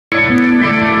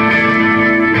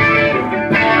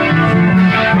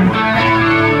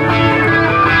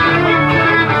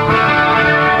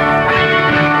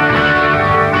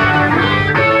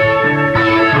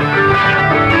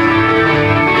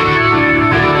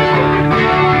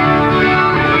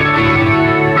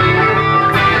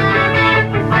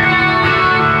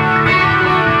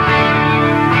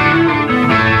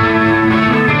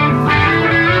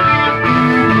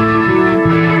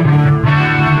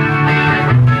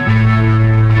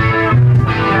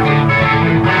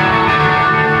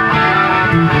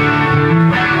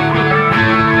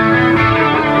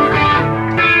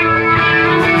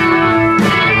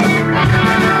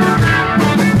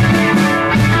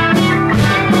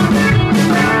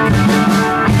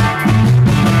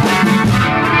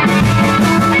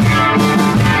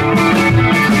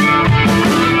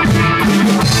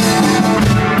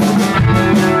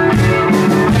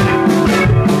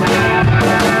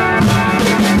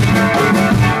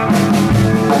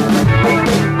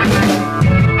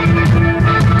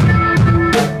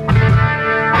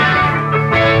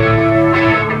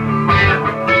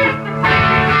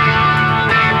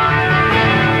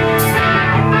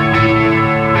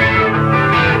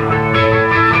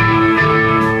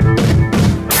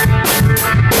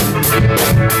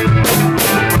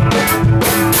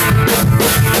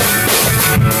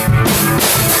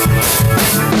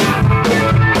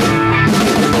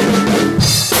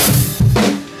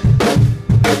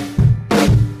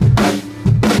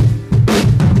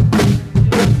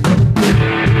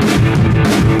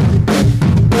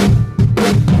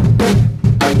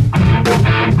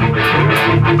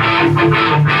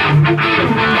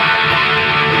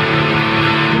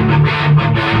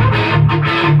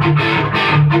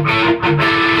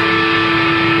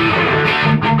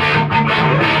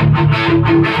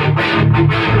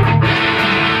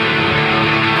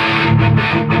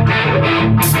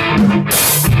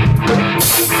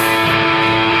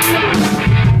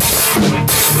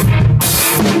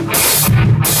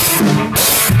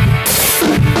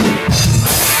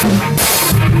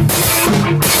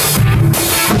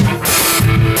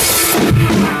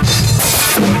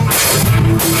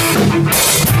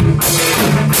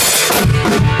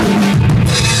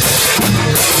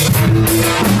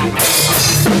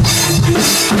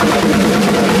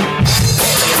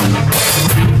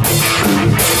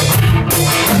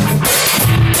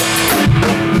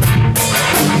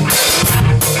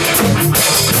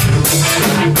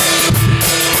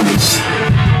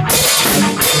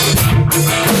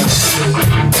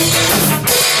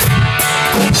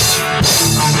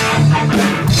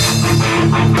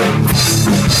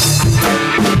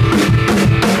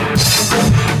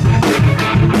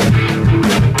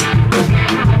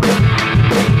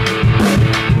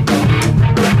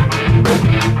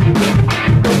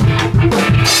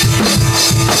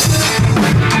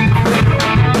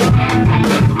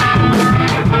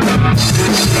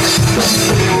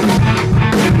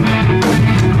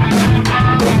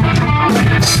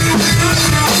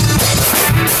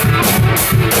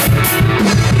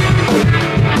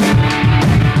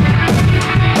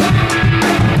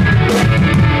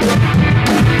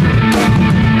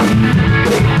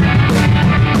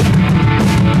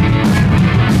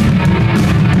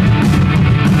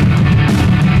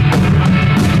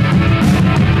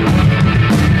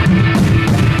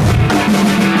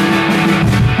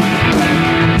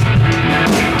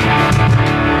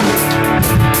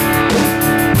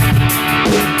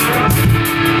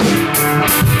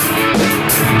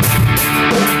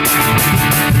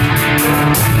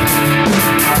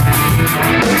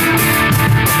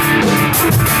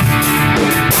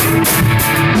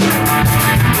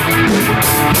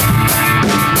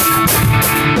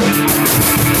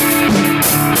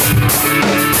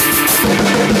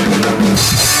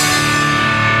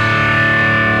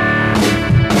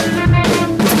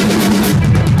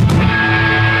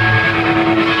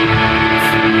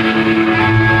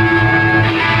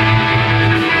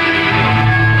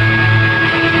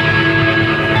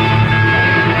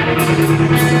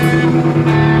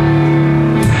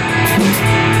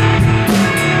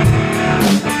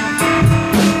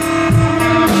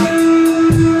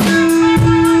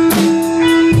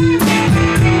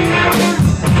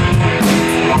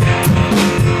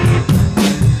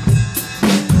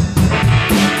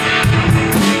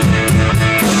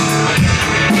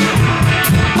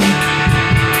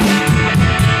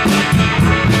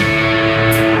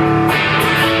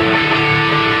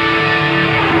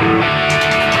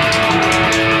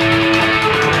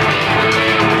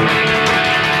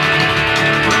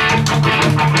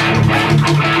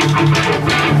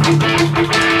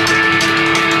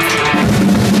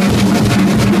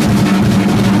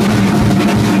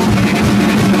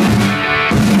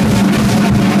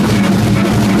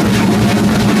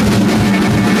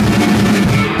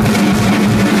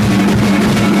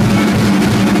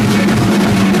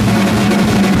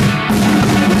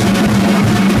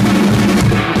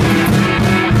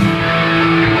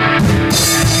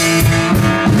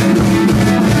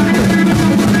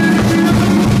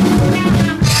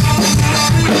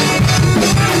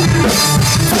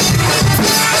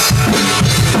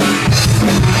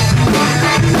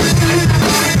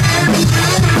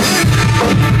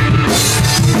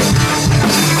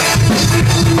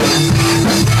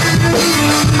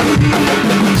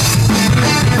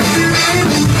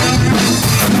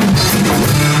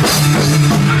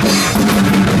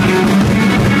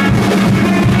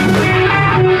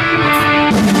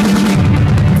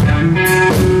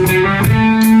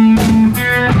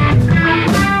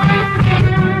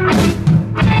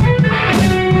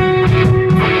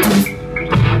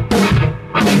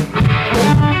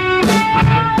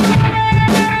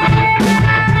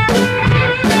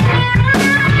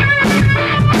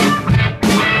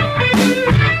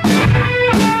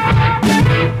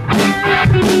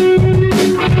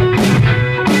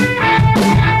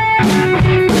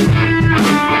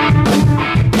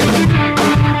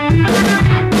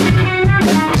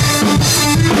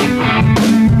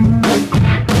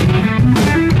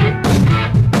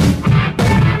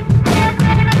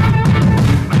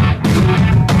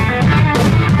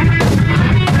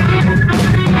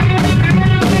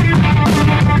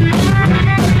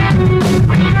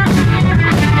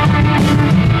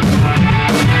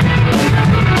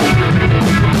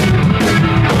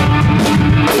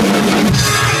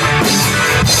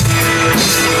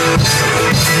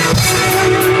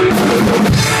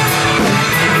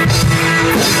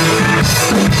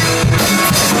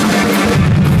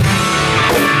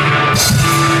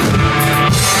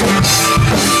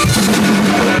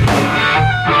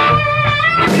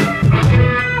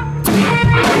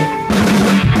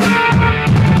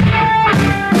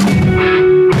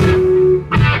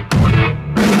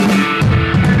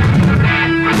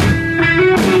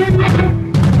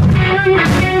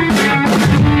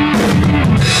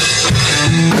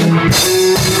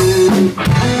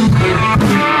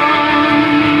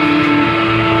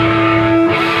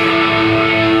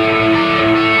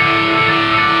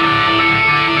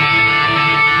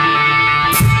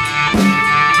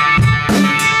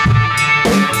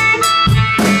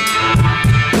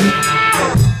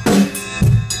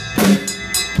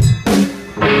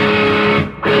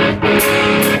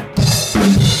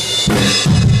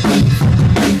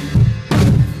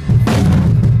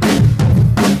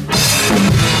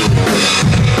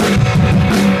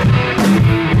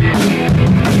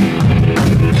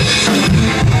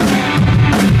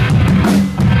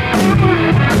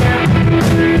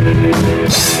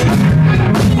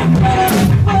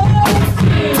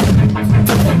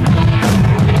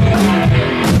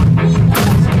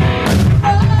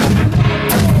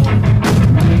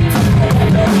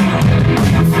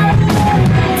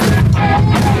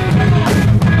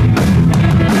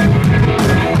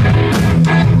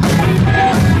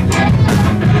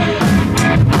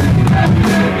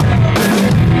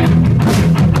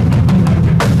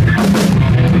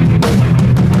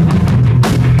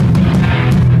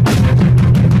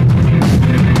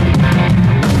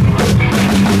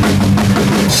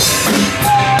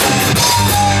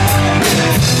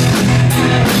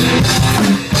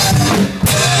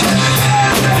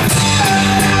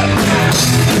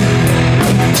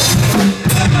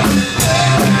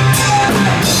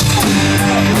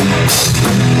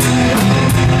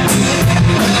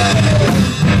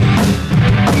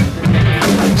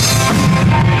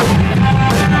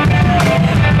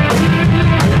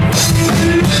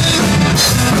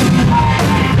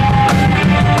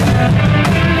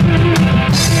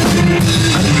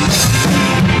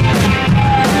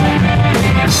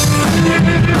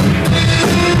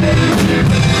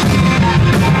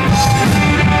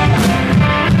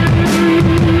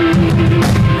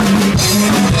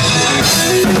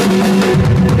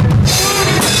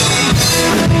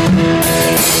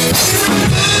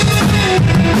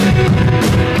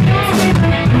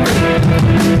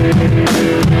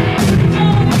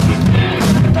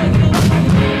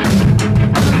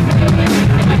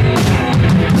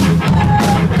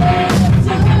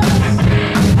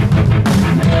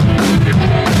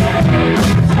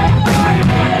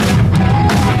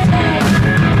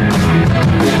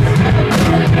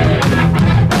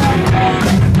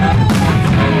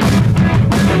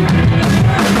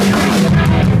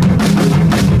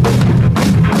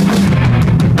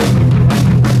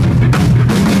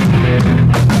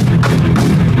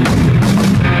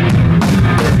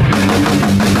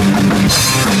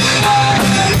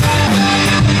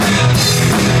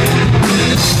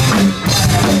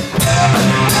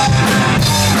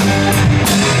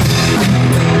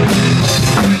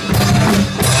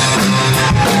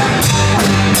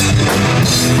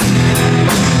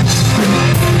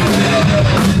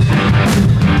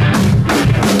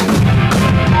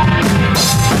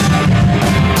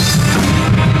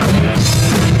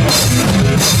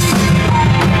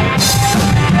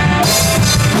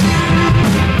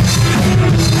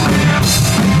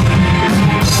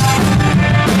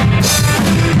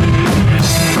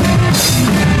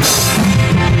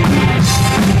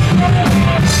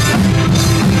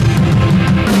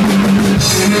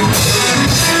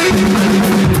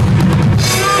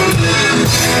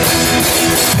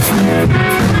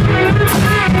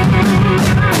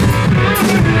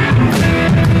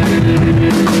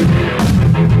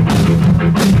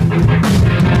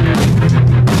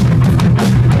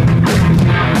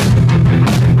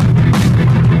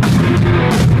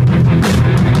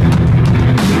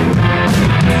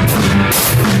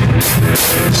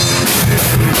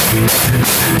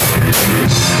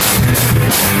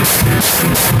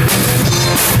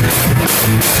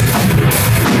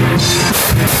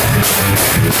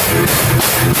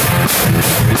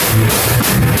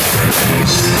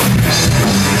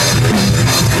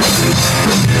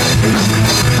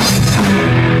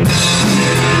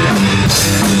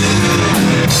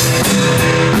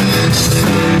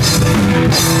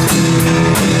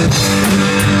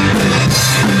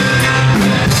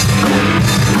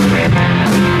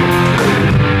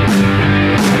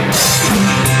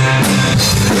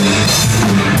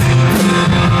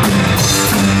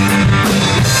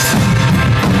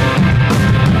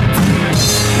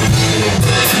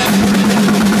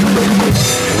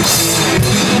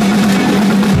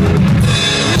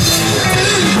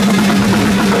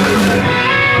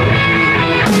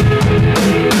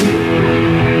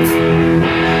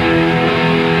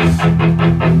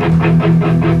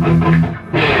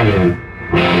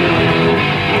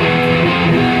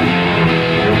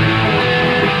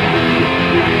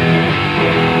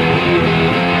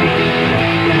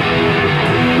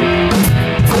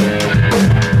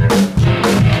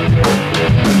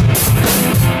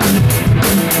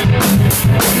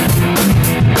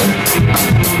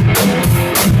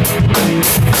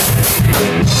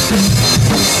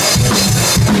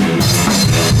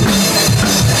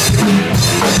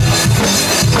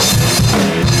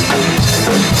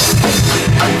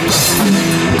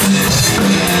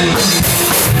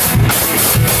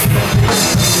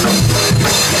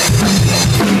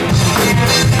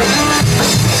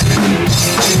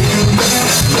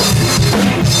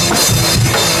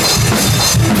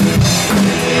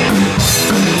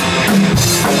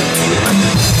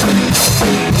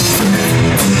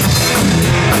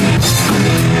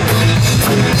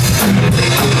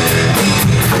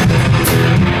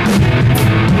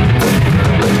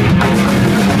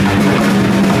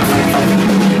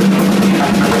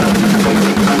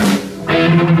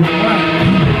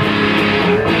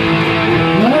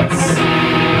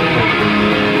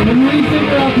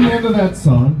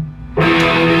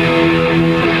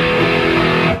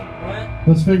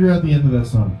Let's figure out the end of that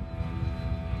song.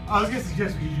 I was going to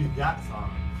suggest we do that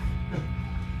song.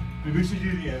 Maybe we should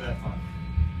do the end of that song.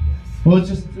 Yes. Well, it's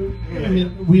just, I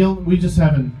mean, we just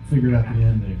haven't figured out the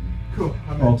ending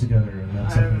altogether, and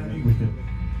that's something that we could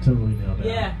totally nail down.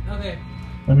 Yeah, okay.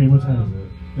 I mean, what time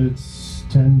is it? It's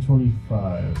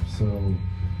 10:25, so...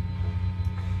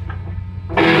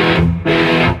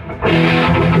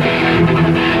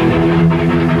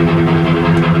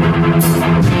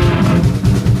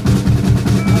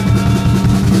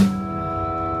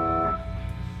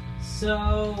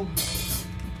 So...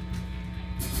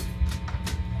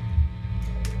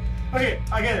 Okay,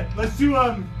 I get it. Let's do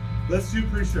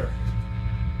Pretty Sure.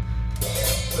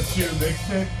 Let's do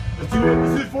Mixtape. Let's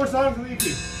do 4 songs on the EP.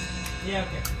 Yeah,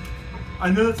 okay.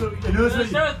 I know that's what Let's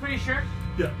start with Pretty Sure.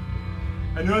 Yeah.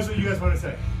 I know that's what you guys want to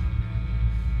say.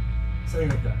 Something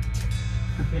like that.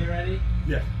 Okay, you ready?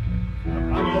 Yeah.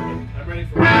 I'm open. I'm ready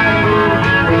for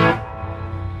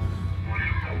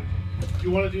it.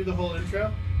 You want to do the whole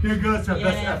intro? Here goes to our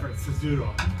best Yeah. efforts. Let's do it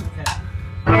all. Okay.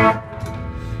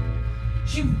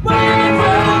 She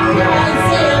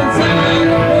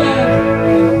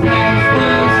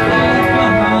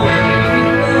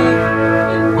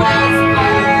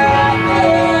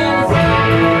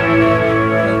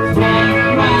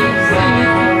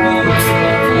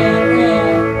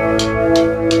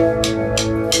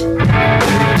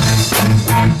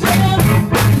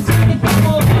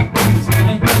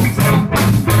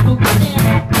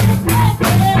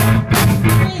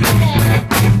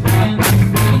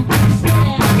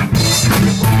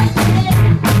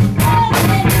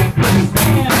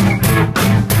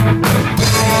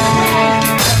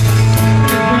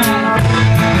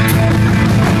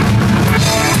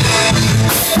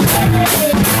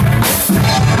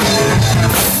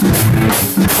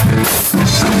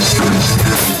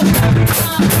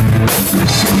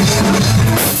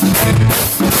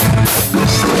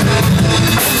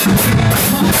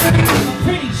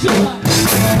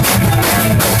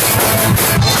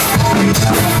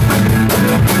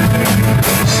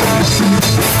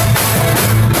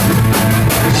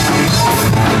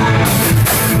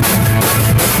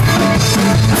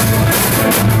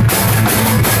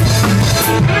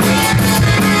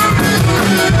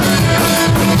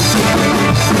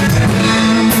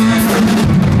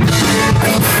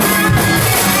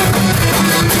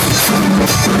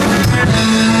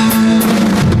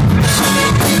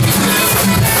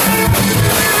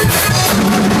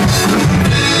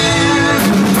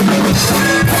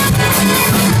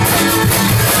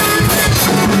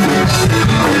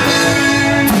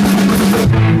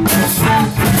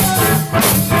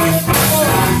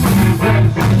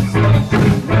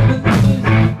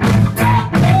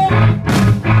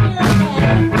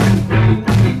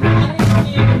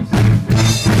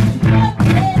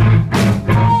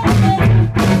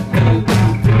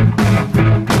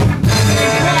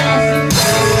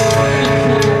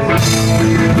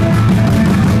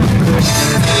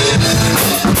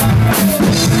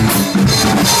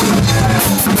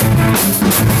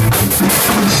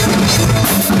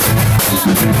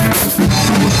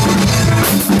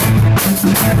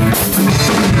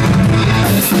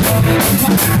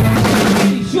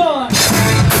Short.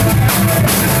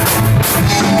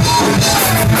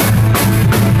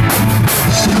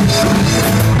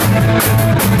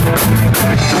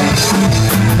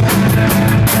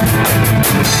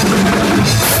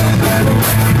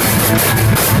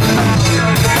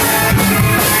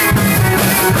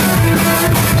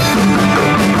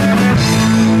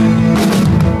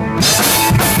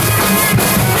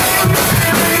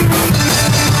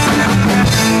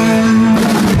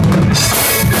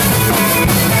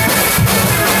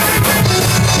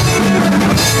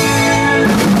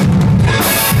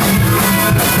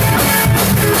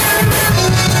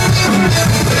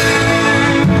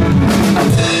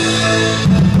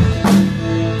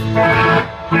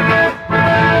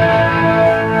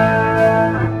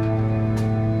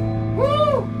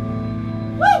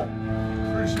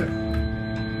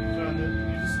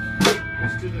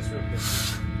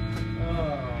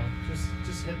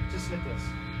 Just hit this.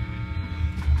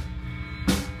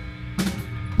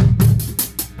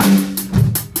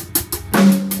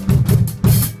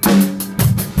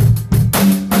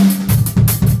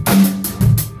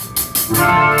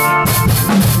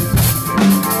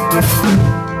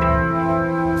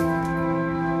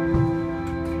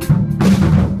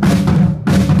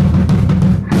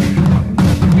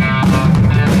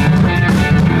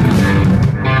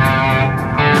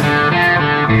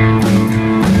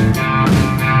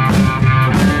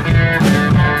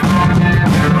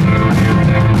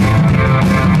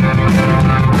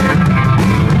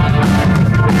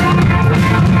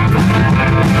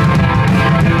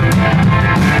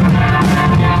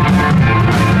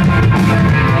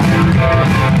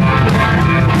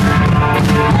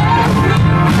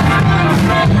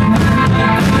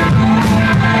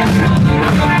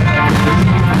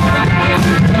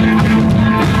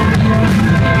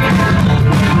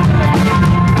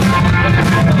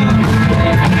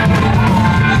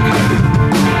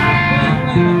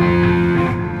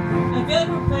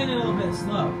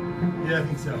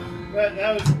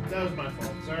 That was my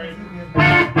fault. Sorry.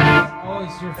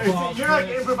 Always your fault. You're like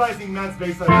improvising Matt's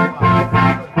bass line.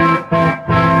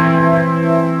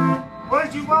 What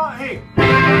did you want? Hey,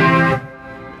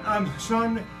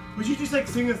 Sean, would you just like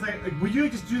sing this? Like, would you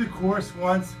just do the chorus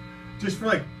once, just for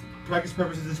like practice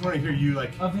purposes? I just want to hear you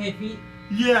like. Of Hey Pete.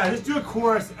 Yeah, just do a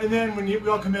chorus, and then when we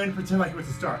all come in, pretend like it was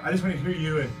the start. I just want to hear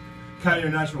you and kind of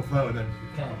your natural flow, and then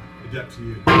adapt to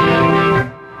you.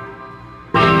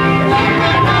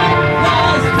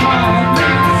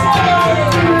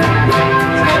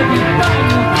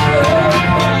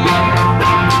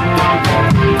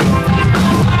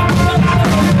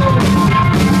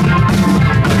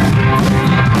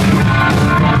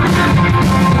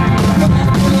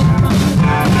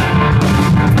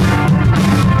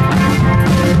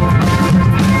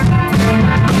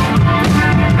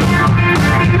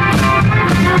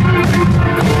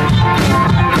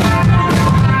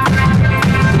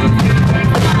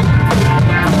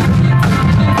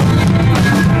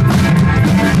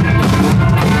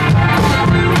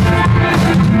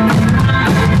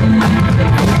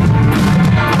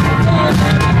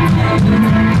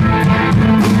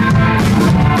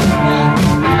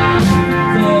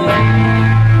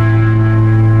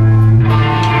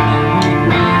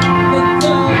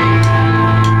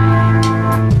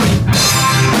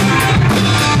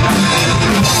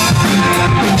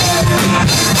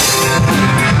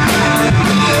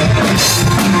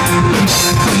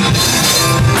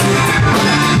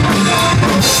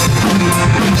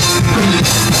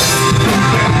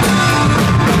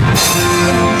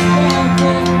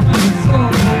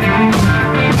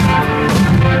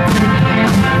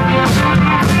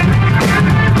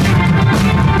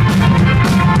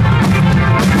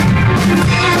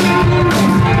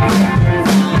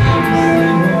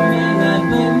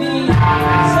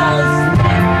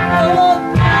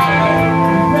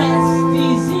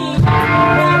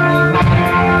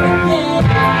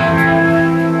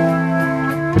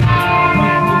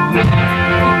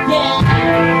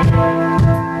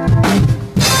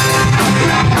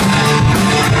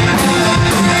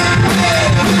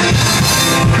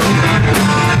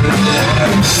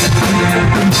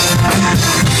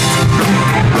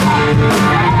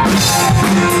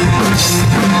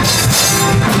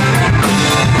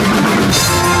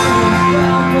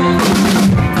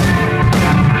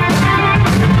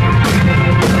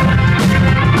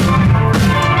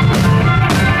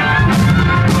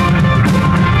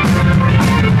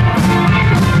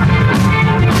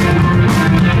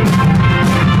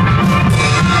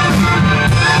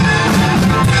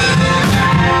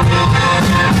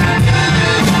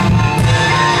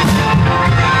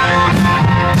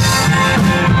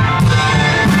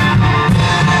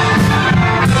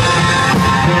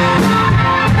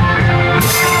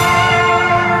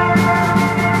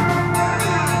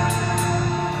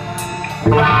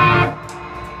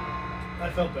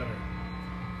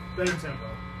 bang tempo.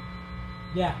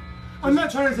 Yeah. I'm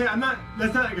not trying to say that's not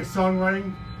like a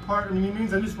songwriting part. I mean, it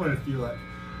means I just want to feel it.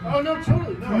 Oh no,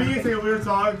 totally. No, For me, it's like a weird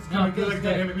song. It's kind of No, good, like it's the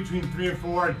good. dynamic between 3 and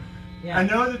 4. And Yeah. I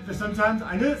know that sometimes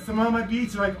I know that some of my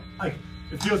beats are like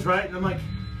it feels right, and I'm like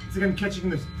it's like I'm catching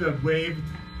the wave.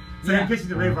 It's like I'm catching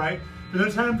the wave right. But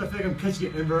other times I feel like I'm catching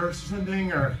it inverse or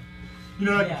something, or you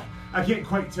know, like Yeah. I can't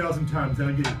quite tell sometimes that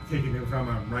I'm getting taken if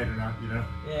I'm right or not. You know.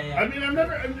 Yeah, yeah. I mean, I've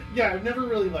never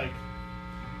really like.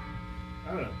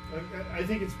 I don't know. I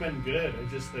think it's been good. I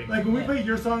just think. Like when we Yeah. play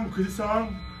your song, Chris's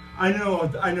song, I know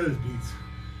this beats.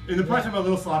 In the parts Yeah. I'm a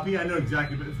little sloppy, I know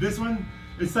exactly. But this one,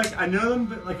 it's like I know them,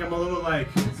 but like I'm a little like.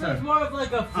 It's more of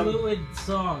like a fluid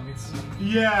song. It's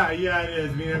Yeah, it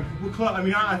is. I mean, we're close. I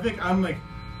mean, I think I'm like,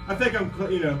 I think I'm,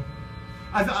 you know,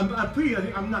 I'm pretty. I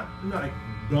think I'm not like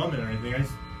bumming or anything. I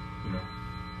just, you know,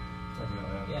 talking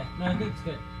out loud. yeah. No, I think it's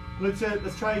good.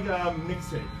 Let's try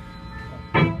mixtape.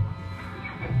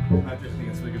 I just think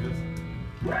it's really good.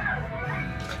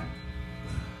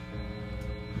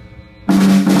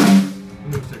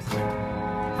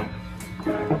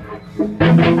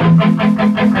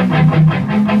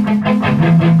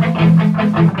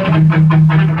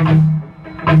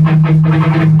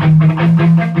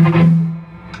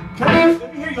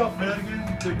 Let me hear y'all play it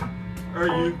again. Or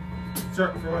you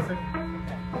start for 1 second.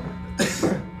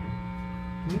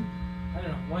 I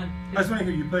don't know. One. I just want to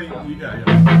hear you play. Oh.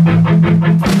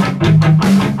 Yeah.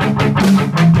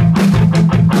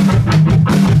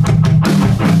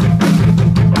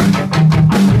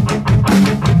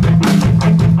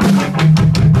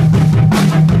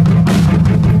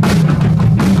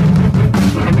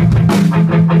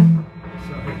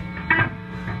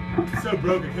 So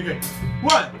broken. Okay.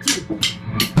 1, 2.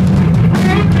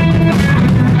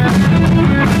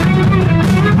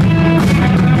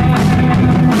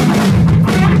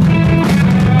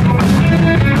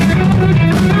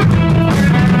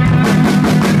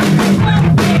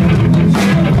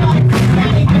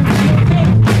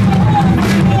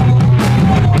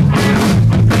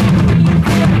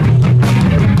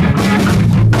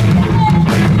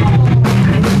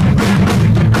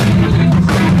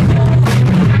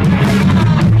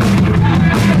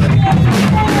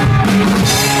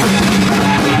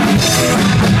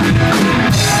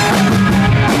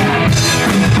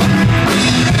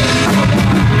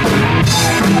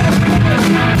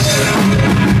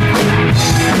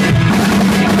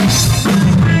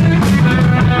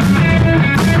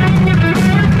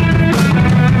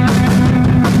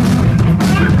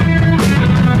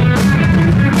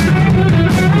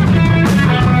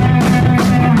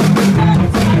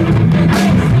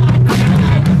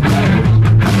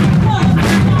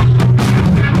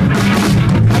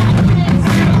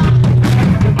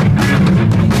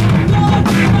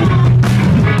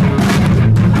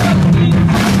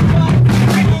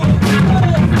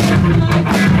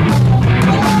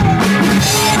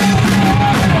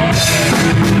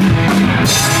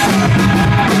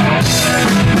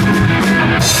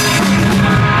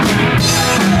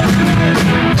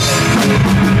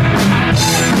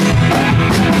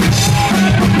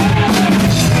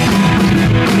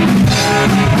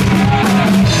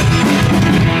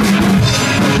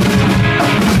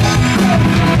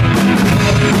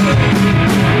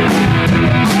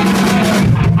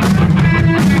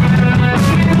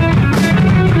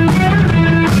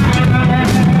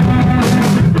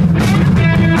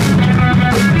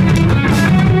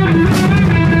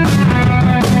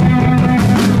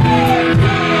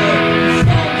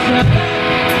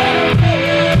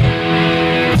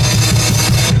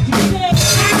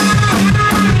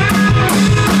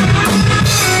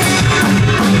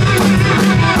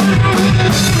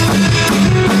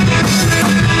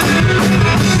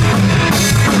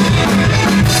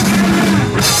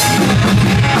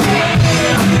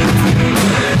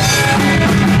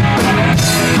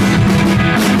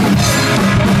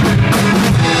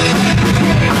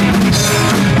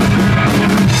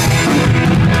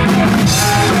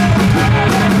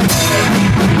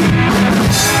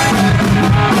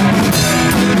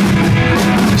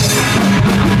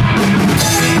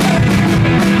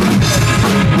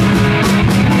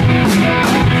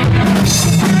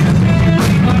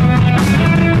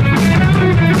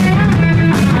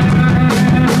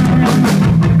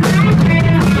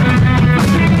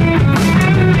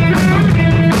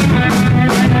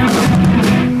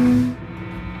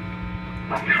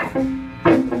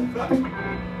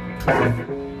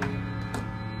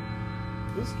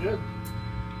 This is good.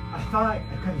 I thought I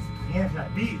kind of danced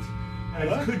that beat, and I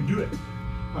just couldn't do it.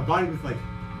 My body was like,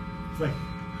 it's like,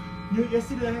 knew it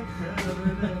yesterday.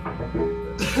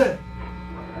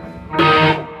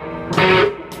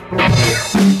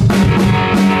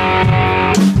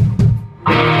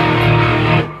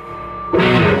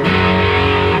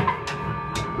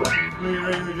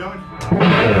 coming.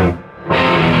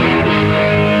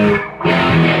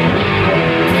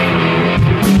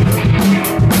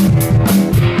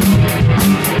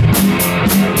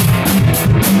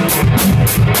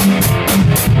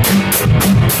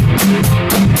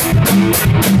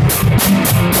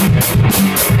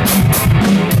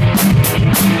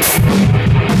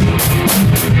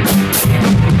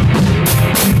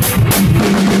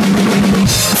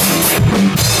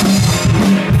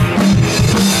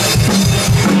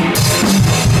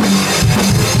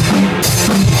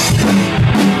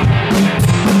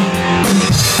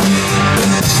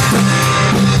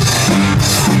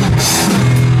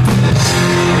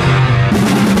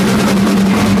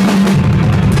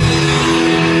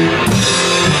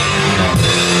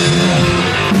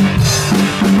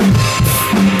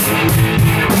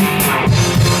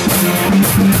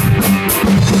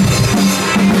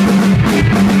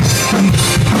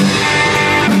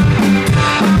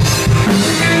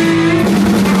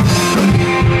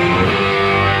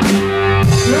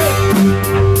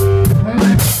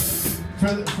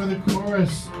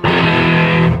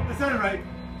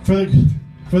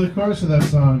 For the chorus of that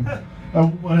song,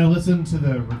 when I listened to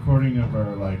the recording of our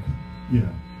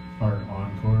our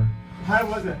encore. How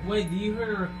was it? Wait, you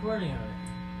heard a recording of it?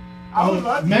 I would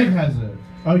love to Meg hear. has it.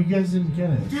 Oh, you guys didn't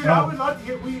get it. Dude, I would love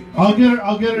to hear.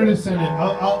 I'll get her to send it.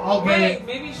 I'll get Wait, it.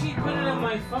 maybe she put it on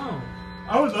my phone.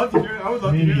 I would love to hear it. I would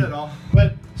love to hear that all.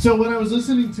 But so when I was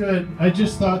listening to it, I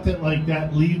just thought that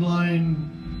that lead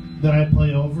line that I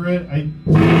play over it,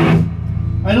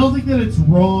 I don't think that it's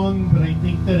wrong, but I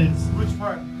think that it's Which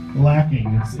part?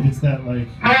 lacking. It's that like.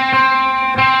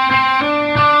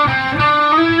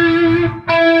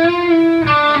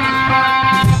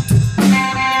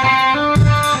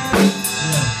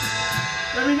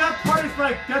 I mean, that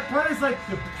part is like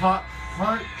the pop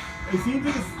part. It seems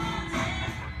like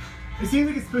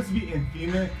it's supposed to be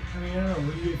anthemic. I mean, I don't know.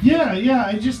 What do you? Yeah.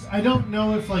 I don't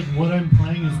know if what I'm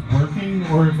playing is working,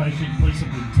 or if I should play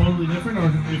something totally different, or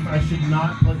if I should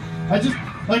not play. I just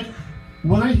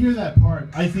when I hear that part,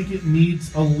 I think it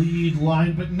needs a lead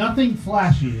line, but nothing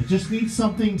flashy. It just needs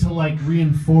something to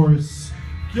reinforce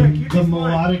the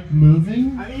melodic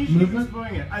movement. I think you should keep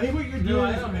exploring it. I think what you're doing. No,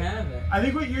 I don't have it. I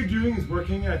think what you're doing is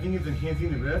working, and I think it's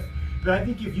enhancing the riff. But I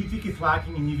think if you think it's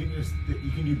lacking and you think that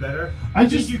you can do better, I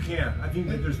think you can. I think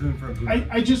that there's room for improvement.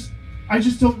 I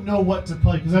just don't know what to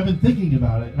play because I've been thinking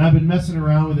about it and I've been messing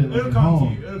around with it It'll at come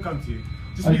home. to you. It'll come to you.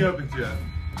 Just be open to it.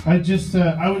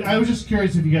 I was just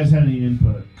curious if you guys had any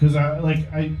input because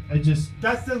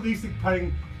That's the least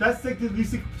exciting. That's the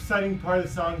least exciting part of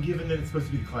the song, given that it's supposed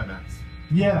to be the climax.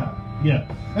 Yeah,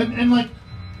 and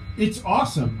it's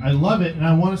awesome. I love it, and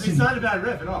I want to sing. It's not a bad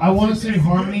riff at all. I want to sing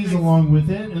harmonies along with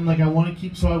it, and I want to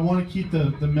keep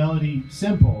the melody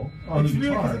simple on the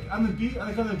weird, guitar. on the beat,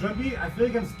 on the drum beat, I feel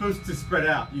like I'm supposed to spread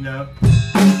out, you know.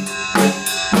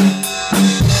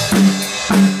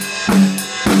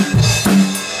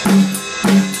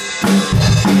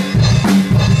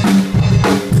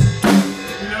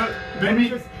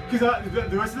 Because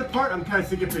the rest of the part, I'm kind of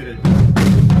syncopated.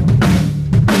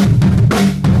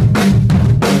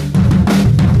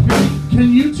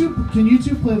 Can you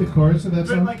two play the chorus of that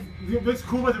song? What's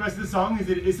cool about the rest of the song is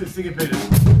that it is so syncopated.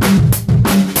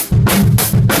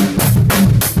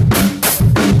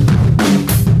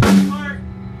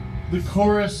 The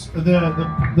chorus,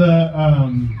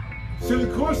 So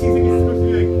the chorus seems like it's supposed to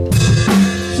be like.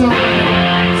 So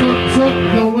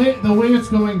the way it's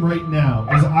going right now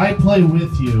is I play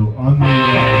with you on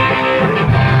the.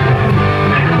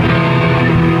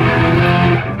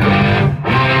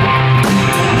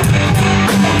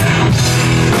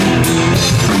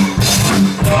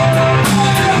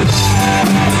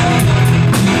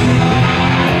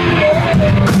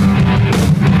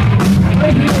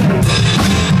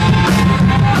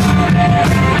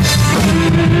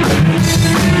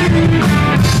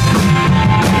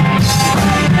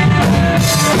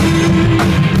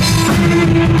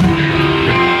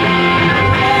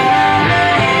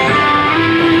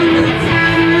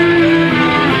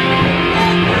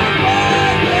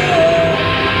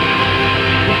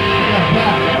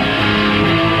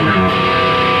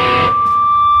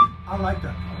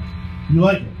 You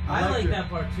like it? I like that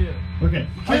part too. Okay.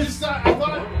 I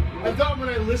thought when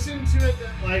I listened to it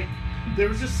that there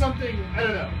was just something, I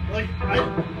don't know.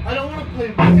 I don't want to play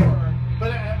more,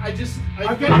 but I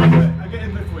get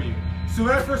input for you. So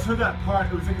when I first heard that part,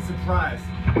 it was like a surprise.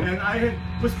 And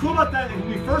what's cool about that is when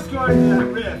we first go into that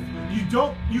riff, you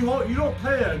don't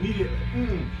play it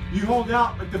immediately. You hold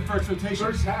out the first rotation.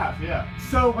 First half, yeah.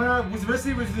 So when I was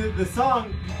listening to the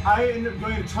song, I ended up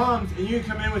going to toms, and you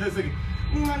come in with this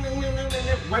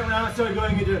right when I started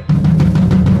going into.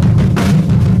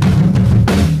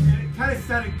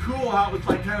 sounded cool how it was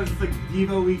like kind of just like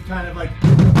Devo-y kind of like,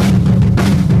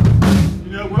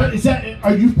 you know what? But is that?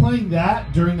 Are you playing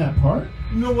that during that part?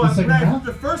 You know what? The second half?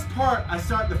 The first part,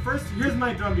 here's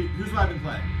my drum beat, here's what I've been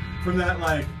playing. From that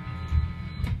like,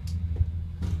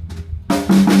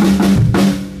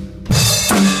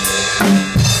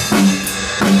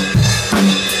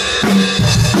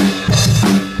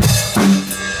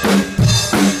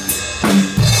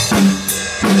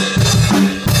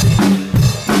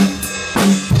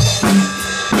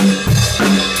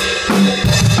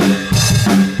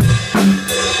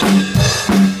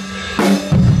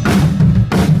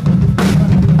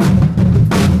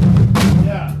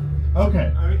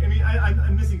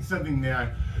 I'm missing something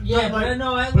there. Yeah, but, like, but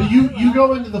no, But you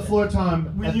go into the floor tom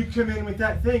when you come in with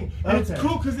that thing, and Okay. it's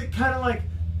cool because it kind of like,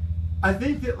 I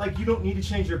think that like you don't need to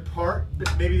change your part,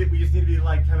 but maybe that we just need to be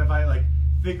like kind of like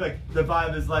think like the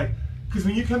vibe is like, because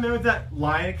when you come in with that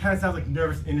line, it kind of sounds like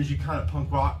nervous energy, kind of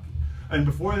punk rock. And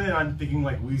before then, I'm thinking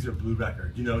like Weezer Blue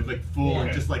Record, you know, like full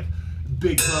and just like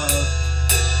big club.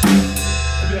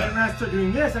 And then when I start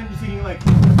doing this, I'm just thinking like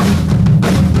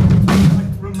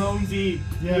Ramonesy,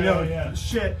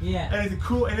 shit. Yeah. And it's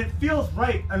cool, and it feels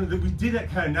right. I mean, we did that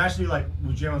kind of naturally, like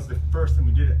with Jam was the first time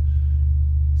we did it.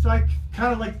 So I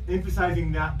kind of like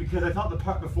emphasizing that because I thought the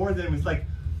part before then was like,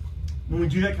 when we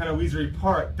do that kind of Weezery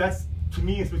part, that's, to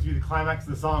me, it's supposed to be the climax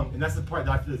of the song, and that's the part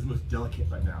that I feel is the most delicate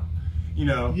right now. You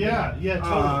know? Yeah,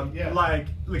 totally. Like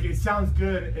it sounds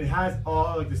good, it has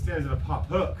all like the standards of a pop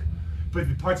hook, but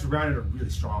the parts around it are really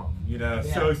strong, you know?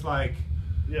 Yeah. So it's like,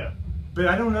 but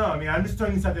I don't know. I mean, I'm just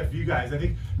throwing this out there for you guys. I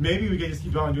think maybe we can just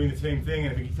keep on doing the same thing,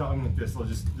 and if we keep talking like this, it'll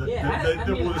just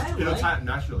it'll tie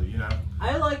naturally, you know.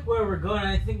 I like where we're going.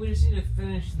 I think we just need to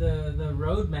finish the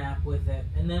roadmap with it,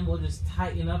 and then we'll just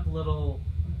tighten up little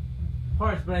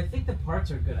parts. But I think the parts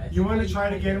are good. You want to try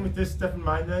it again with this stuff in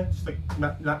mind, then? Just like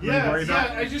not really worry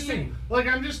about. Yeah. I just think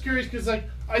I'm just curious because like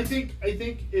I think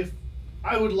if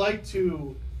I would like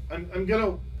to, I'm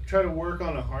gonna try to work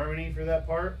on a harmony for that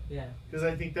part. Yeah. Because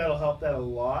I think that'll help that a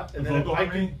lot. And then vocal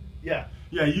harmony? Yeah,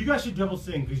 you guys should double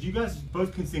sing because you guys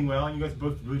both can sing well and you guys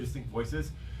both really distinct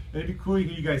voices. And it'd be cool to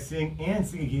hear you guys sing and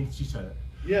sing against each other.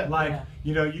 Yeah.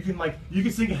 You know, you can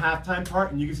sing a halftime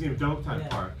part and you can sing a double time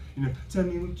part. You know, tell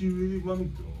me what you really want me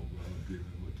to do.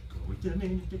 You know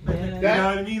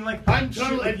what I mean? Like I'm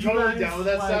totally down with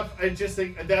that like, stuff. I just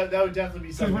think that would definitely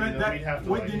be something that we'd have to.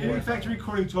 What the New Factory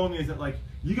recording told me is that like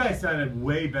you guys sounded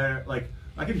way better. Like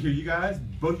I could hear you guys,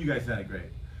 both you guys sounded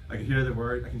great. I could hear the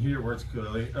word. I can hear your words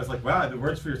clearly. I was like, wow, the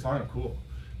words for your song are cool.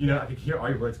 You know, I could hear all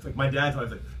your words. Like my dad's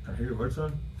always like, can I hear your words,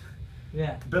 son?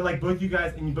 Yeah. But like both you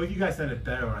guys sounded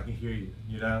better when I can hear you.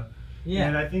 You know. Yeah.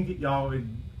 And I think that y'all would,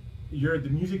 the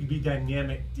music would be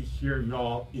dynamic to hear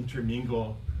y'all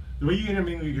intermingle. The way you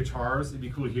intermingle your guitars, it'd be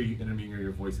cool to hear you intermingle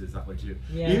your voices that way too.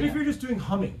 Yeah. Even if you're just doing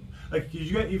humming, like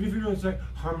even if you're doing like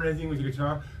harmonizing with your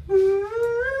guitar,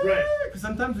 right? Because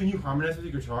sometimes when you harmonize with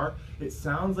your guitar, it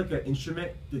sounds like an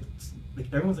instrument that's like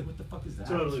everyone's like, what the fuck is that?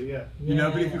 Totally, yeah. You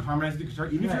know, but if you harmonize with the guitar,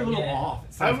 even if you're a little off,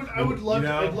 it sounds I would love, you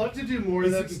know? I'd love to do more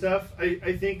of that stuff.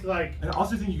 I think like, and I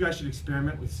also think you guys should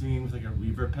experiment with singing with like a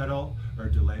reverb pedal or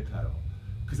a delay pedal.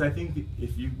 Because I think that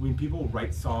when people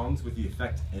write songs with the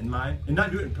effect in mind, and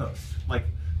not do it in post, but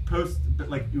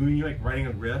like when you're like writing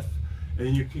a riff, and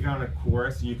then you click on a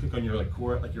chorus, and you click on your like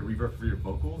chorus, like your reverb for your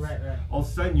vocals. Right. All of a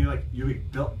sudden, you're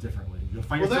built differently. You'll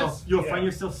find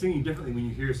yourself singing differently when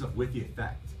you hear yourself with the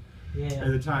effect. At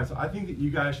the time. So I think that you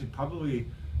guys should probably,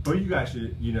 both you guys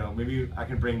should, you know, maybe I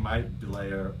can bring my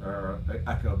delay or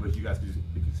echo, but you guys could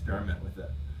experiment with it.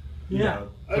 You know,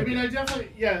 I mean, I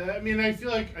definitely, I mean, I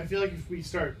feel like if we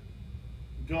start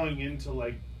going into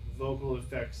like vocal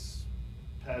effects,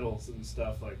 pedals and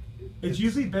stuff, like it's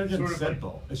usually better than sort of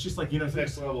simple. Like, it's just like, you know,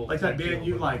 next level, like that band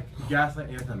you like,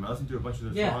 Gaslight Anthem. I listened to a bunch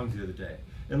of their songs the other day,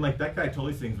 and like that guy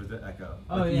totally sings with the echo.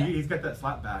 Like, he's got that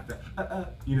slap back,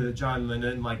 that you know, the John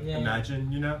Lennon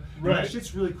Imagine, you know. Right. And that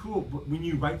shit's really cool when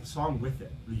you write the song with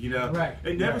it. You know. Right.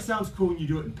 It never sounds cool when you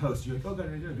do it in post. You're like, oh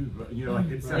god, you know, like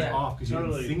it sounds off because you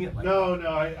didn't sing it like. No, that. no,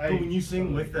 I. But when you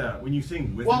sing with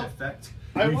an effect,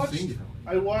 I you watched. sing differently.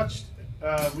 I watched.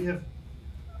 We have.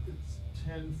 It's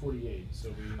 10:48, so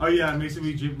we. Oh yeah,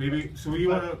 we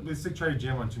want to let's try to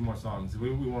jam on 2 more songs. We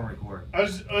want to record. I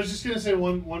was just gonna say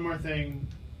one more thing,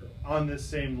 on this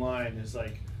same line is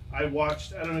like I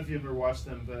watched. I don't know if you ever watched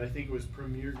them, but I think it was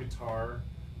Premier Guitar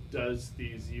does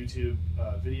these YouTube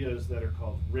videos that are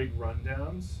called rig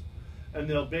rundowns, and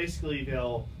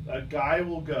a guy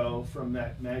will go from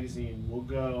that magazine will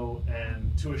go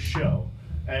and to a show,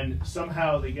 and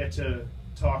somehow they get to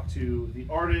talk to the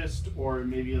artist, or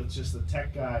maybe it's just the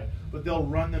tech guy, but they'll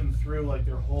run them through like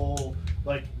their whole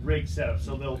like rig setup.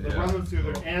 So they'll run them through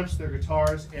their amps, their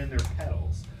guitars, and their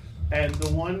pedals. And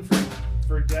the one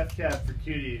for Death Cab for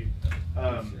Cutie,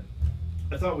 I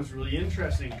thought was really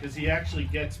interesting because he actually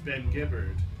gets Ben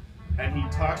Gibbard and he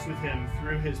talks with him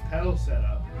through his pedal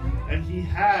setup, and he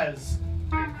has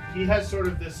sort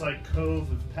of this like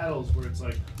cove of pedals where it's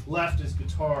like left is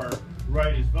guitar,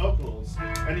 right is vocals,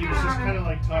 and he was just kind of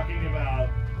like talking about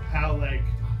how like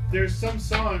there's some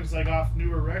songs like off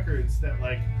newer records that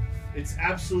like it's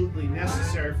absolutely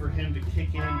necessary for him to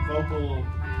kick in vocal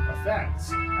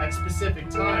effects at specific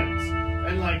times,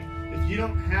 and like if you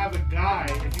don't have a guy,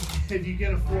 if you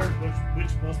can afford,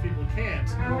 which most people can't,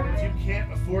 if you can't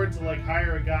afford to like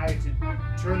hire a guy to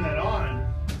turn that on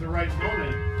at the right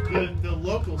moment, the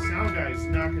local sound guy is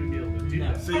not going to be able to do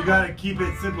that. So you gotta keep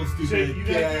it simple, stupid. So you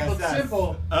gotta keep it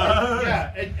simple.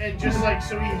 And just like,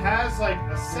 so he has like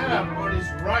a setup on his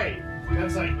right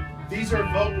that's like, these are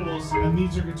vocals and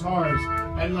these are guitars,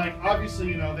 and like obviously,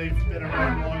 you know, they've been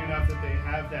around long enough that they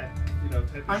have that, you know,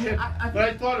 type of shit. But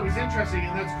I thought it was interesting,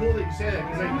 and that's cool that you say that,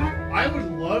 because I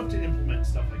would love to implement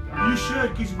stuff like that. You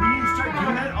should, because when you start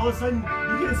doing that, all of a sudden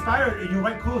you get inspired and you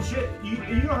write cool shit. You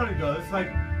know how it goes.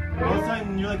 Like all of a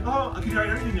sudden you're like, oh, I can write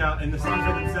everything now, and the songs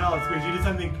write themselves because you did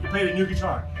something. You played a new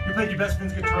guitar. You played your best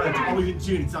friend's guitar that's always in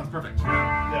tune. It sounds perfect. You know?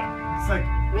 Yeah. It's like,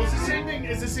 well, it's the same thing.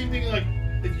 It's the same thing. Like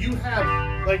if you have,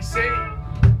 like, say,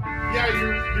 yeah,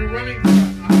 you're running a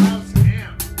house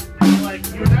amp, like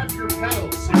you have your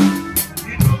pedals, so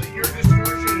you know that your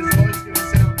distortion is always going to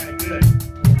sound that good.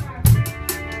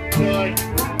 So like,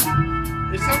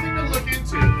 it's something to look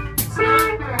into. It's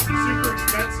not super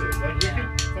expensive. Like you can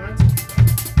find some.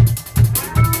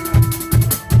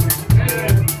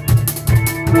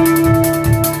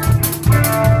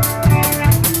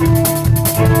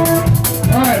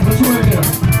 All right, what you want to do?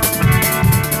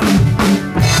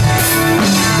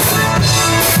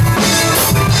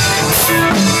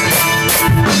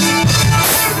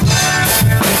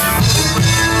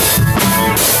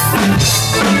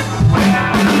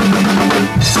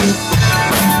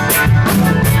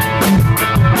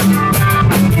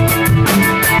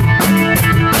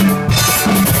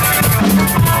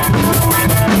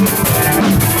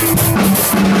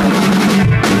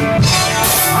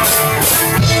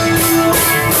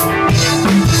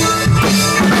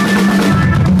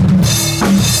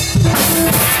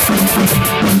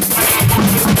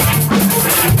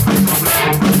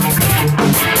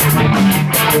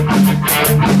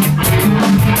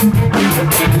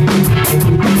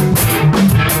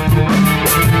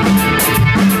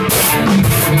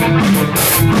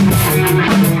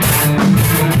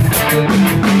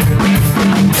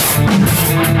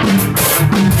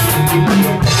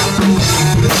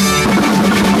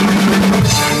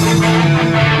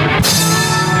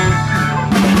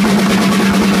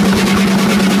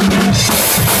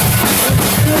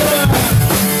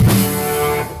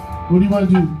 What do you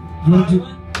want to do?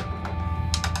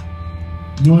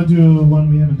 You want to do one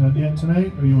we haven't done yet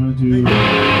tonight, or you want to do?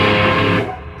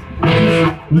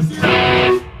 Let's do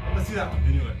that one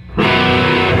anyway.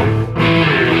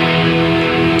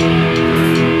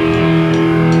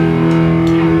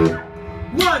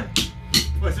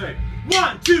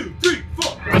 One, two, three,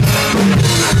 four.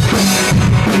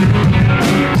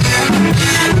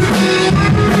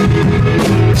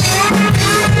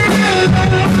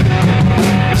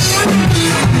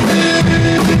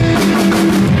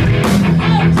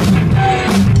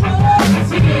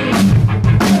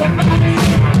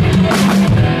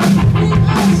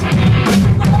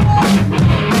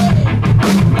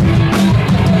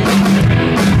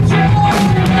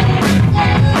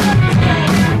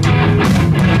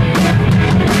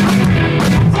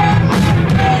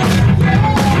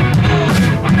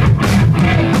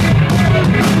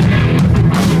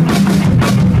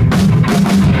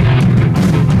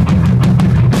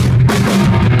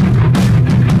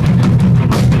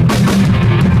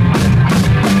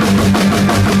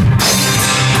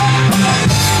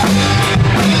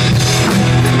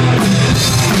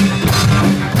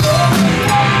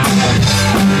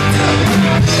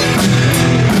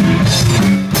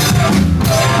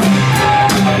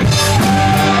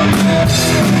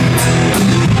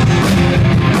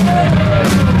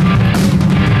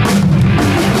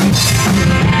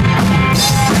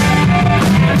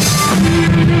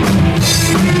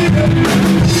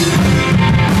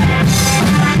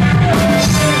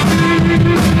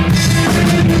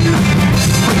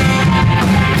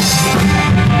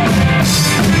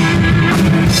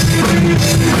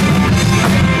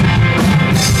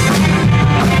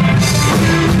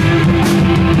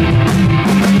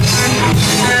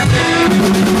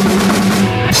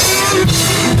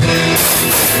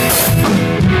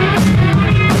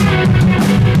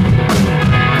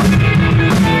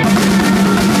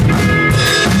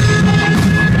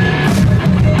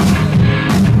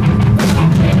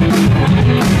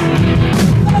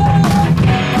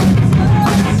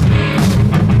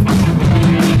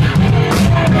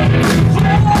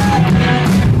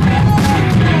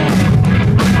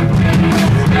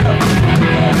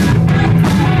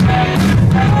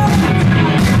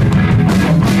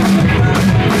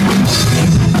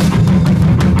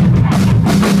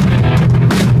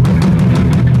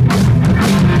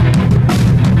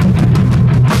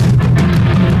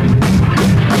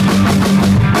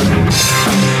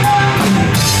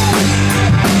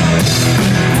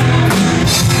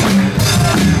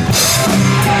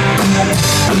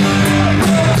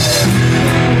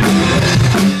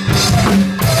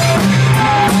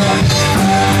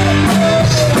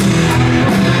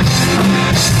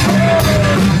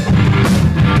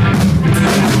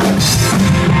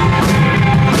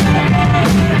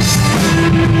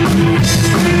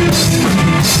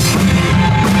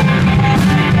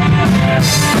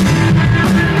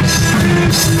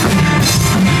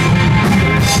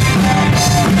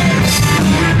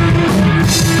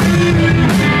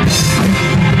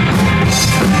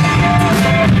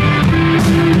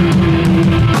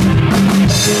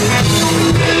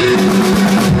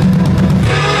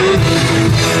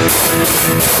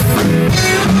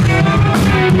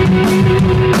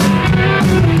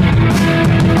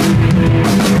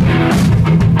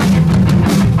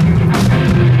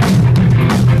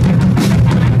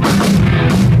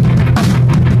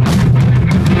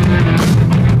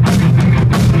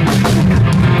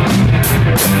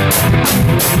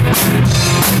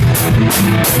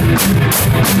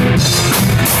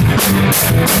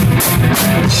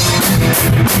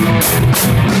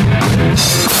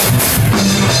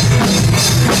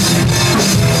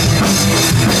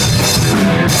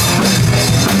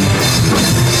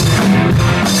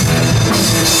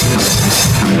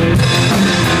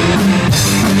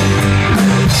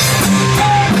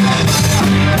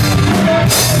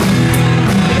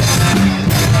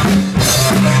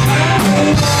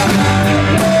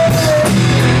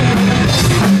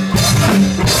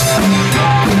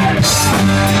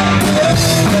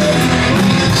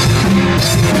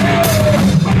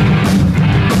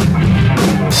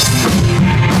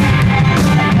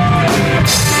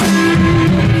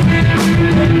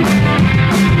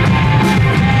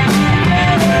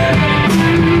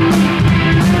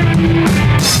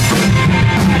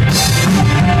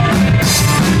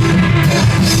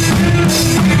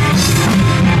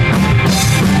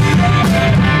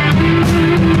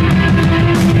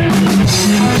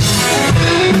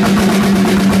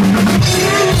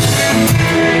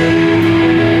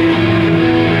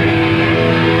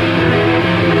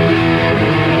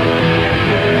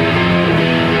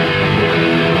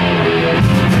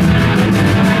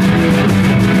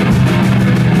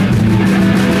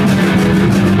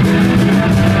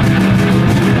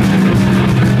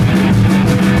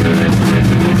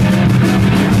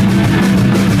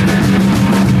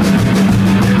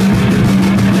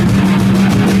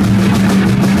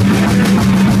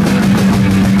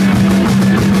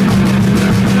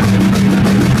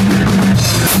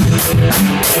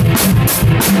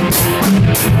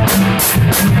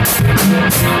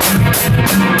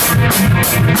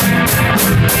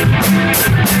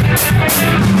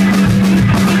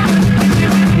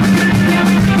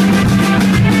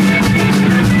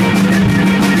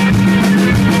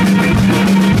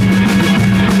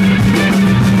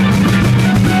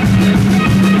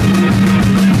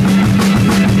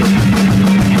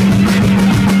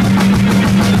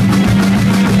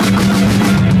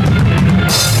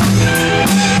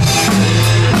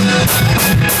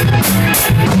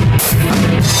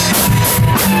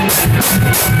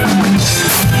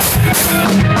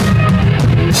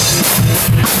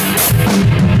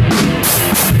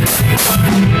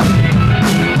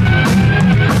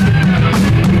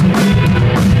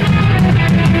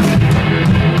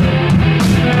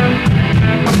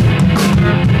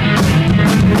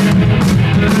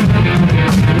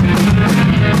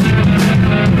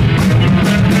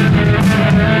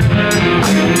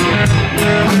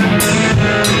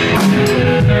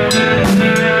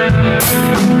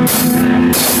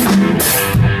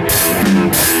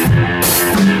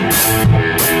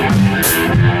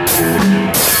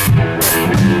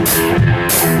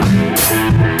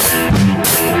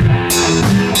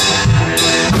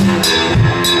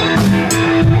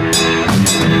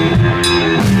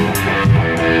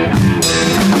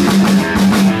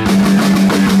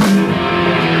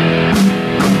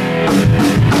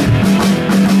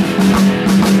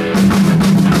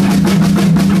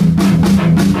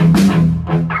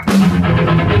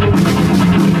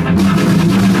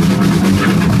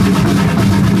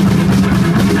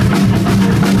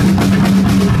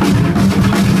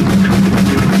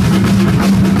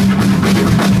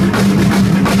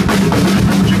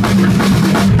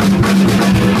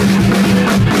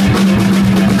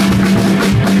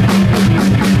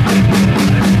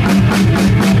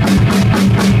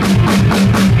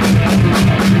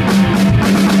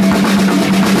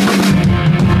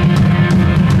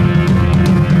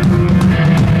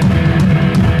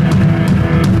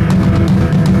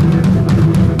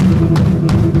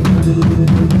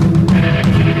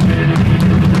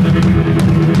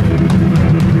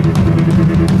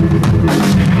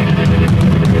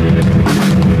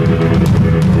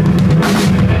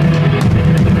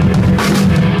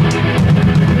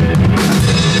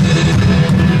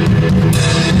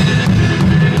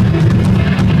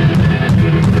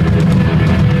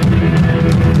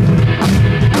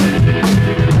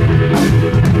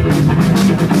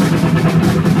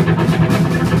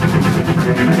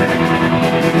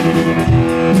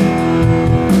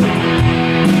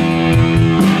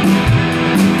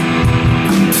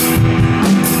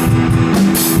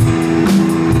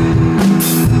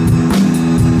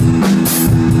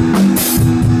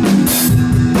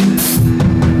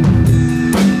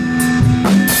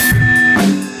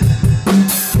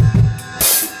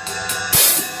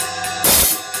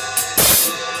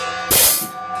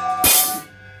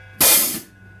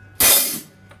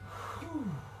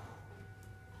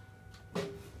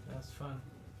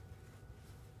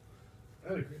 I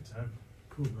had a great time.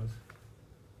 Cool, bud.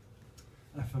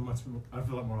 I feel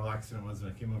a lot more relaxed than I was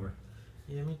when I came over.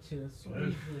 Yeah, me too. That's the way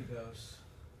it usually goes.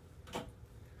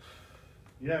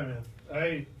 Yeah, man.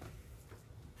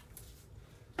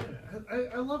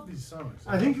 I love these songs.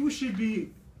 I think we should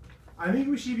be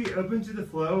open to the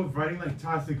flow of writing like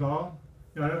Todd Segal.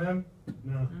 You know him?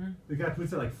 No. Mm-hmm. The guy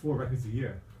puts out like 4 records a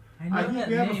year. I know think that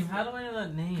we have name. How do I know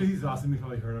that name? Because he's awesome. You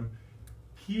probably heard him.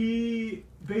 He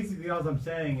basically, all I'm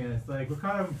saying is like we're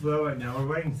kind of in flow right now. We're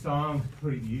writing songs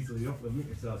pretty easily. You don't limit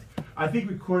yourselves. I think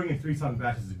recording in 3-song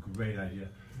batches is a great idea. Yeah.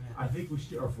 I think we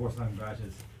should, or 4-song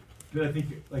batches. But I think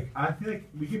I feel like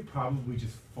we could probably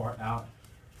just fart out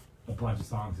a bunch of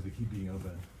songs if they keep being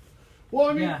open. Well,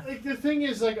 I mean, Yeah. like the thing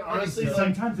is, like honestly, like,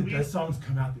 sometimes the best songs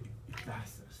come out the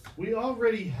fastest. we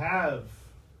already have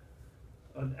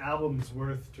an album's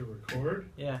worth to record.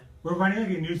 Yeah. We're writing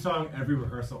like a new song every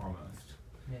rehearsal almost.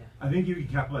 Yeah. I think you can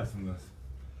capitalize on this.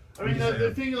 I mean, just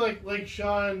the saying. thing, like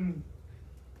Sean,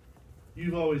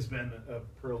 you've always been a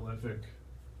prolific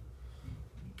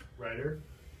writer.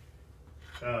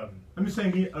 I'm just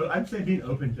saying being open. I'm just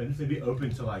saying be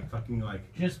open to like fucking like.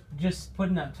 Just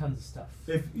putting out tons of stuff.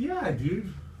 Yeah,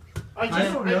 dude. I I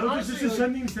don't know. There's honestly, just like,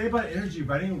 something to say about energy.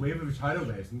 Riding a wave of a tidal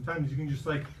wave. Sometimes you can just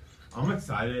like, I'm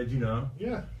excited, you know.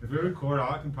 yeah. If we record,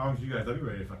 all I can promise you guys, I'll be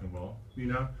ready to fucking roll. You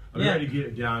know, I'll be Yeah. ready to get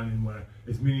it down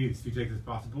in as many takes as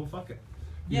possible. Fuck it.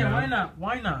 Yeah, know? why not?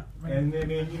 Why not? And I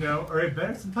mean, you know, or it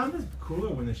better. Sometimes it's cooler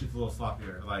when the shit's a little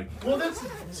sloppier. Like, Well, that's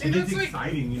it's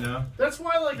exciting, you know. That's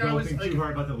why like I Don't was think like too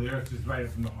hard about the lyrics. Just write it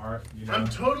from the heart. You know. I'm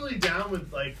totally down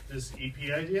with like this EP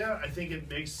idea. I think it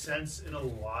makes sense in a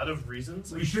lot of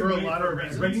reasons. We should for a wait lot for of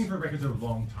reasons. waiting for records is a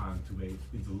long time to wait.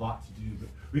 It's a lot to do, but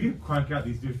we can crank out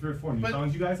these 3 or 4 new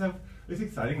songs you guys have. It's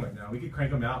exciting right now. We could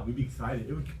crank them out. We'd be excited.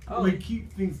 It would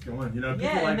keep things going. You know, people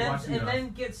Yeah, like and then watching us. then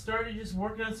get started just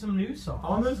working on some new songs.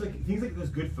 On those like things like those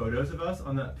good photos of us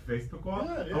on that Facebook wall.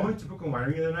 Yeah, yeah. I went to Brooklyn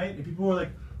Winery the other night, and people were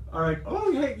like,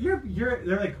 oh yeah, you're.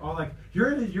 They're like all like,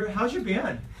 you're. How's your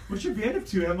band? What's your band up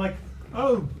to? And I'm like,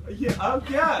 oh yeah.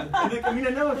 And like, I mean,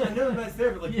 I know that's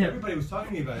there, but like everybody was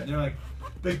talking to me about it. And they're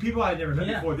like people I had never met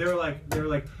before. They were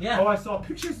like, oh, I saw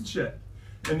pictures and shit.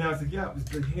 And I was like, yeah, it was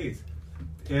Big Hayes.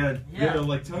 And they were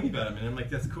like telling me about him, and I'm like,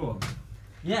 that's cool.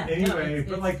 Yeah. Anyway,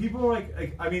 but like people are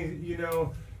like, I mean, you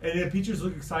know, and the pictures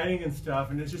look exciting and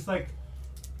stuff, and it's just like,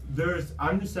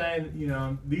 I'm just saying, you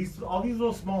know, all these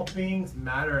little small things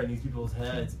matter in these people's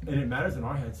heads, and it matters in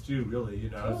our heads too, really.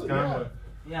 You know, it's kind of.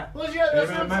 Well, yeah,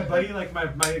 that's And my buddy, like my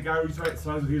guy who used to write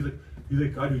songs, he's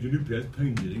like, God, dude, your new band's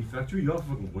playing Knitting Factory? Y'all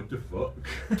fucking what the fuck?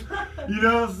 You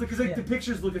know, because like the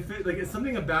pictures look like it's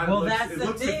something about well, it. That's it the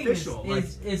looks thing, official.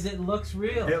 Is it looks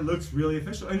real. It looks really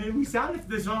official, and then we sounded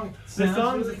the songs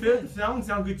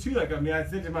sound good too. Like I mean, I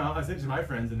sent to my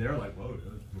friends, and they were like, whoa.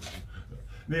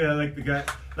 You know, like the guy,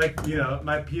 like you know,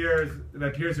 my peers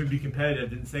would be competitive,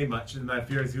 didn't say much, and my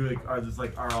peers who like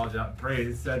are all out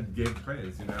praise gave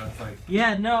praise. You know, it's like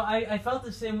yeah, no, I felt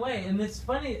the same way, and it's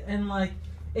funny, and like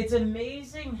it's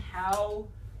amazing how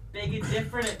big a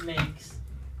difference it makes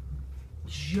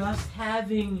just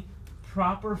having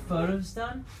proper photos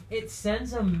done. It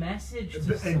sends a message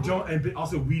to but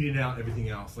also weeding out everything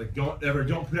else. Like don't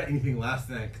put out anything less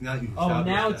than now you.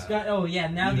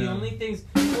 The only things.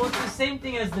 Well, it's the same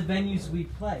thing as the venues we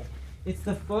play. It's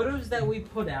the photos that we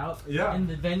put out and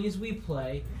the venues we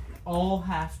play all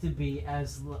have to be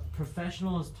as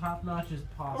professional, as top notch as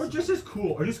possible. Or just as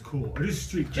cool, or just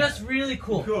street cred. Just really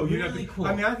cool. Really cool.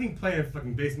 I mean, I think playing a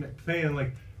fucking basement, playing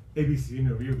like ABC in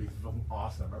a rear would be fucking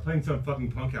awesome. Or playing some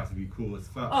fucking punk house would be cool as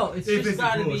fuck. Oh, it's if just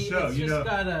gotta be. Show, it's you just know?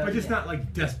 gotta. But just not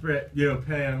like desperate, you know,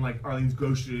 playing like Arlene's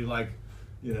Grocery, like,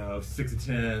 you know, 6 to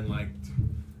 10, like.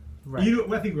 Right. You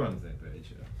know, I think we're on the same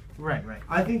page. You know? Right.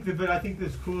 I think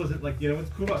that's cool is that like, you know, what's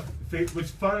cool about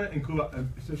what's fun and cool about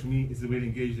social media is the way to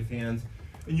engage the fans.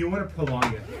 And you want to prolong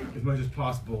it as much as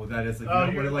possible. That is, like, you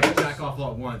don't want to like jack off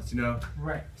all at once, you know.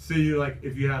 Right. So you like,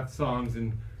 if you have songs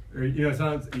or you know,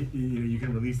 songs, you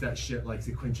can release that shit like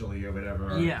sequentially or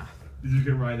whatever. Yeah. You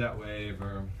can ride that wave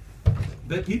or.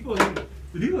 The people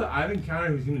that I've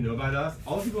encountered who seem to know about us,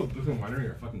 all the people at Brooklyn Winery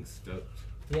are fucking stoked.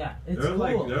 Yeah, it's they're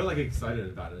cool. They're like excited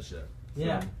about this shit. So.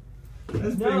 Yeah.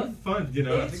 It's pretty fun, you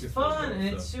know. It's fun and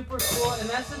it's super cool, and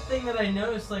that's the thing that I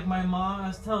noticed. Like my mom, I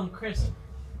was telling Chris,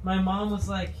 my mom was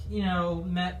like, you know,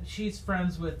 she's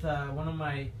friends with one of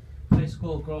my high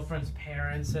school girlfriend's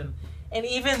parents, and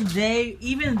even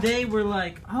they were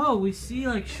like, oh, we see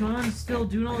like Sean's still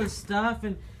doing all this stuff,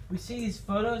 and we see these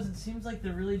photos. It seems like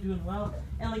they're really doing well,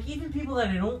 and like even people that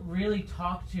I don't really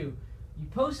talk to, you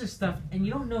post this stuff and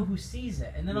you don't know who sees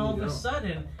it, and then all of a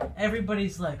sudden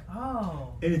everybody's like, oh.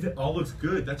 And if it all looks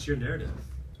good, that's your narrative.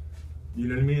 You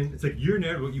know what I mean? It's like your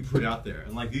narrative, what you put out there,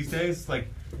 and like these days, like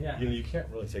you know, you can't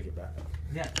really take it back.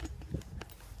 Yeah.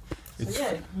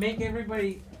 So make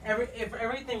everybody if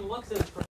everything looks as